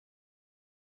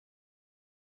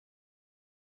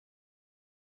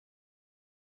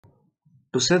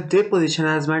To set their position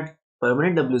as my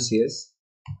permanent WCS,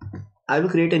 I will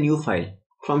create a new file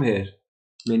from here,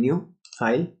 menu,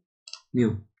 file,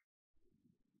 new,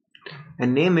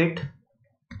 and name it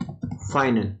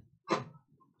final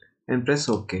and press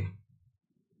OK.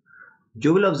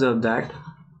 You will observe that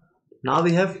now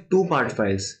we have two part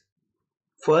files.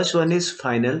 First one is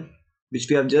final, which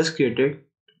we have just created,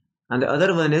 and the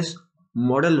other one is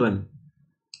model 1.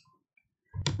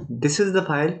 This is the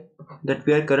file that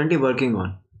we are currently working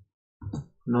on.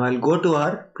 Now I'll go to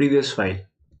our previous file.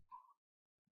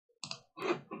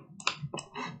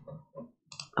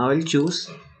 I will choose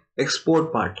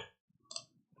export part.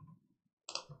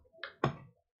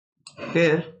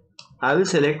 Here I will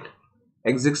select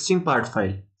existing part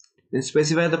file and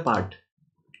specify the part.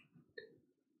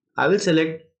 I will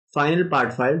select final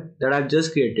part file that I've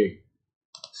just created.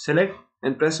 Select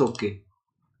and press OK.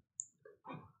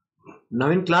 Now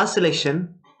in class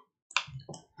selection,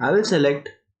 I will select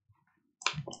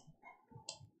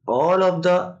all of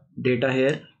the data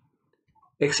here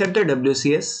except the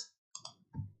WCS,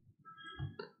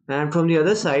 and from the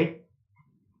other side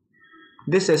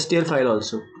this STL file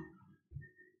also.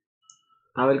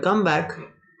 I will come back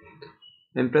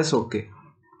and press OK.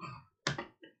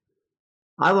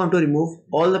 I want to remove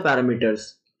all the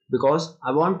parameters because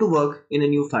I want to work in a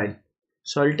new file.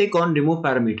 So I'll take on remove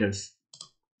parameters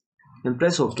and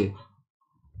press OK.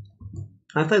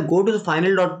 Now if I go to the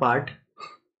final.part,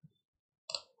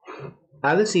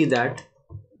 I will see that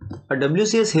a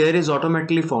WCS here is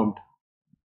automatically formed.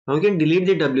 Now we can delete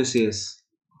the WCS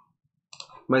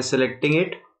by selecting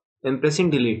it and pressing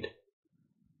delete.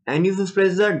 And if you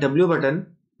press the W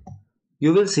button,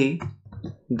 you will see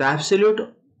the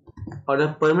absolute or the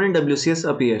permanent WCS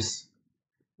appears.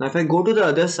 Now if I go to the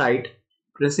other side,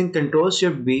 pressing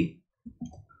Ctrl+Shift+V,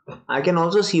 I can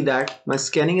also see that my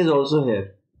scanning is also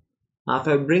here. Now if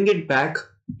I bring it back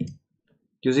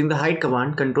using the hide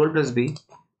command, Ctrl+V,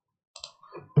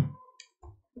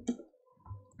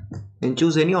 and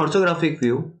choose any orthographic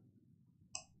view,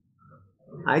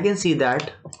 I can see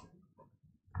that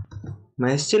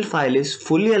my STL file is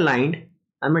fully aligned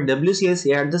and my WCS is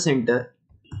at the center,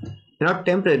 not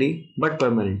temporary but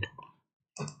permanent.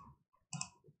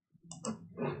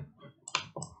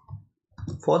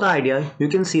 For the idea, you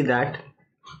can see that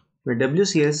my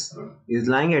WCS is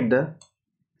lying at the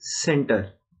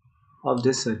center of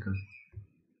this circle.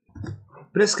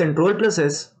 Press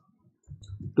Ctrl+S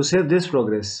to save this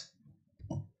progress.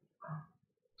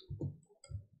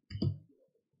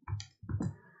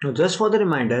 Now just for the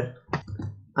reminder,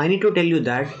 I need to tell you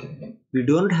that we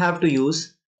don't have to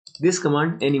use this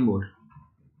command anymore,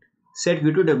 set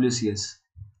view to WCS,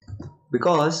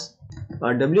 because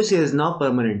our WCS is now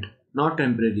permanent, not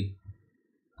temporary.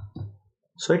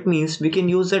 So it means we can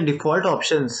use the default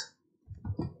options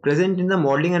present in the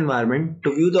modeling environment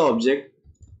to view the object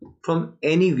from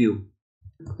any view.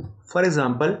 For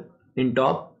example, in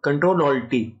top,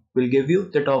 Ctrl+Alt+T will give you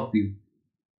the top view.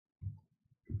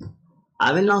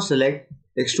 I will now select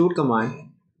Extrude command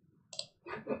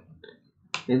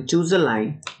and choose the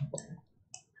line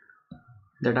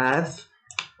that I have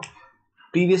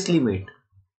previously made,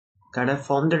 that I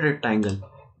formed the rectangle,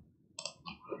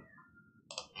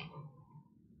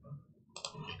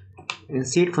 and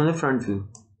see it from the front view.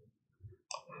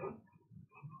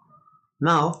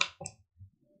 Now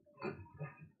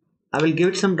I will give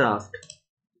it some draft.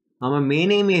 Now my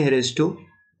main aim here is to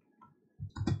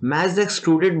match the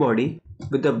extruded body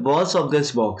with the walls of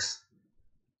this box.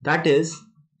 That is,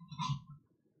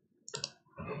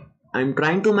 I am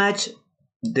trying to match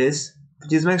this,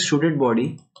 which is my extruded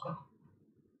body,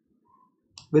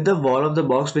 with the wall of the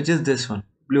box, which is this one,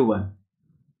 blue one.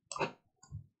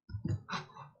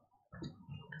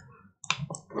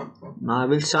 Now I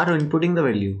will start inputting the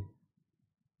value.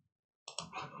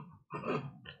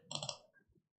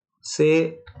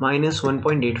 Say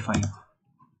 -1.85,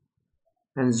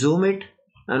 and zoom it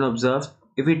and observe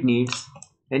if it needs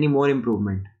any more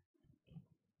improvement.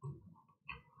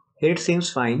 Here it seems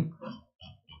fine.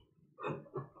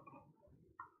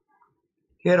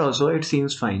 Here also it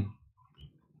seems fine.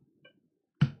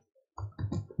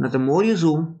 Now the more you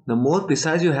zoom, the more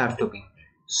precise you have to be.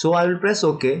 So I will press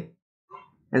OK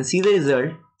and see the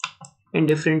result in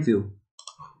different view.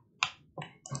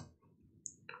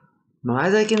 Now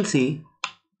as I can see,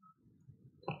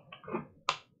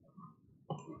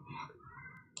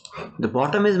 the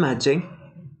bottom is matching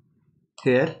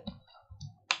here,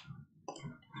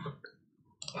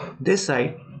 this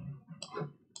side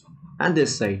and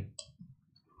this side.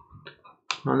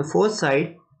 On the fourth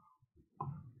side,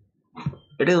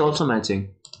 it is also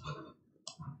matching.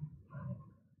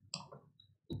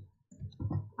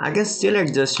 I can still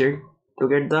adjust it to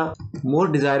get the more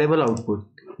desirable output.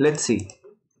 Let's see.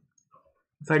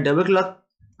 If I double click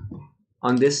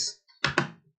on this,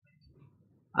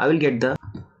 I will get the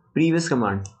previous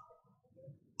command.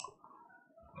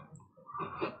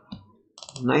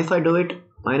 Now if I do it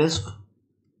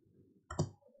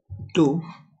 -2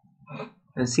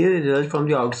 and see the result from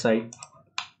the outside,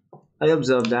 I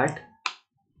observe that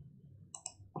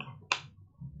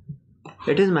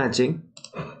it is matching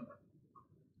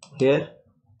here,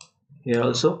 here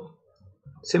also,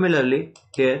 similarly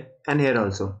here and here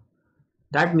also.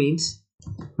 That means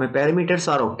my parameters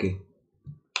are okay.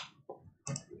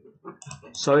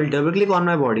 So I will double click on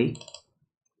my body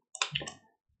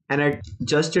and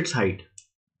adjust its height.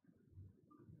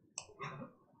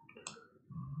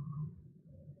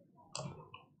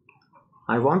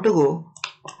 I want to go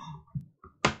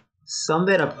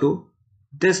somewhere up to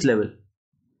this level.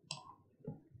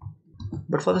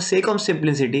 But for the sake of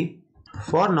simplicity,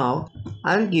 for now,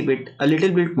 I will keep it a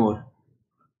little bit more.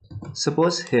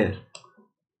 Suppose here.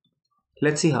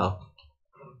 Let's see how.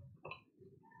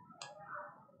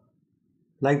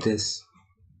 Like this.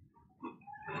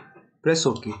 Press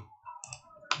OK.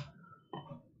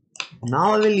 Now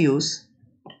I will use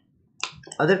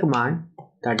other command,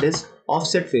 that is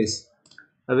offset face,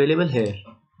 available here.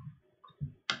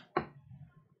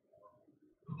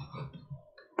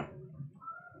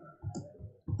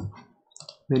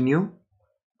 Menu,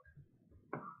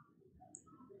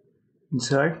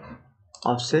 insert,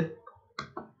 offset,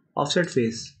 offset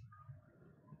face.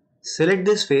 Select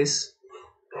this face,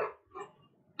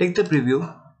 take the preview.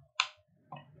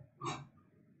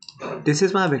 This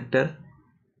is my vector,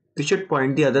 which should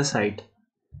point the other side.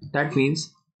 That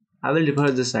means I will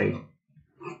reverse the side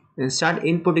and start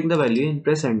inputting the value and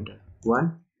press enter.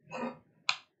 1.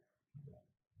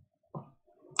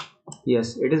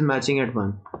 Yes, it is matching at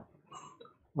 1.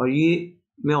 Or you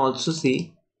may also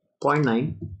see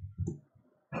 0.9.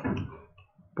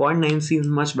 0.9 seems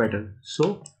much better,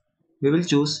 so we will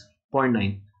choose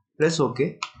 0.9. Press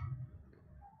OK.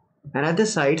 And at the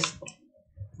sides,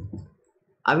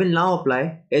 I will now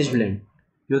apply edge blend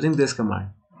using this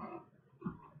command.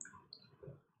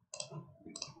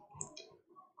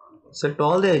 Select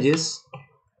all the edges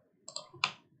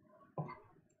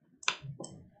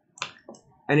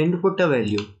and input a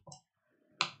value.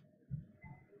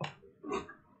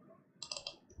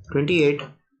 28,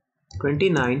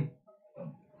 29,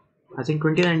 I think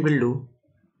 29 will do.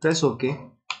 Press OK.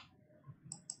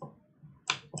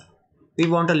 We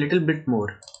want a little bit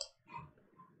more.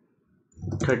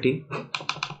 30.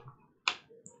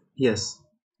 Yes.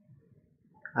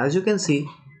 As you can see,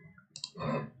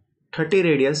 30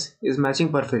 radius is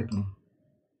matching perfectly.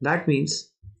 That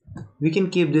means we can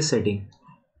keep this setting.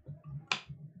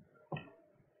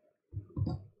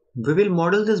 We will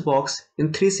model this box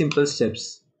in 3 simple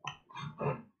steps.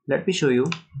 Let me show you.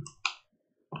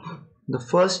 The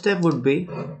first step would be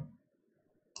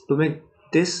to make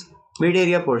this mid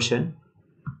area portion.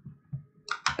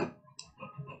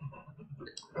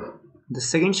 The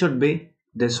second should be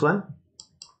this one,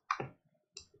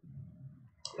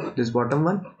 this bottom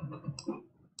one,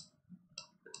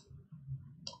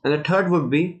 and the third would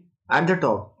be at the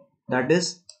top, that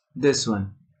is this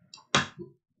one.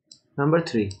 Number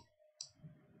 3.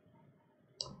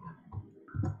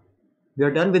 We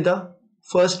are done with the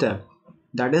first step,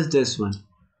 that is this one.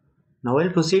 Now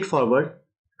we'll proceed forward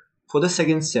for the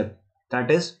second step,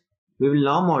 that is we will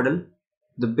now model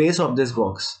the base of this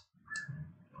box.